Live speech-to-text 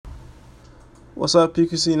What's up,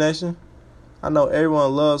 PQC Nation? I know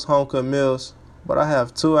everyone loves home-cooked meals, but I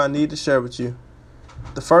have two I need to share with you.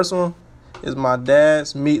 The first one is my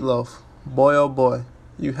dad's meatloaf. Boy, oh boy,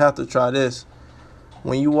 you have to try this.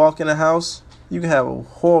 When you walk in the house, you can have a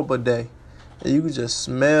horrible day, and you can just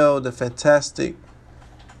smell the fantastic,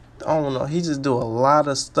 I don't know, he just do a lot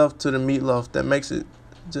of stuff to the meatloaf that makes it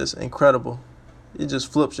just incredible. It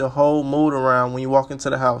just flips your whole mood around when you walk into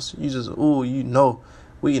the house. You just, we eating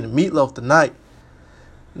meatloaf tonight.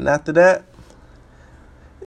 And after that,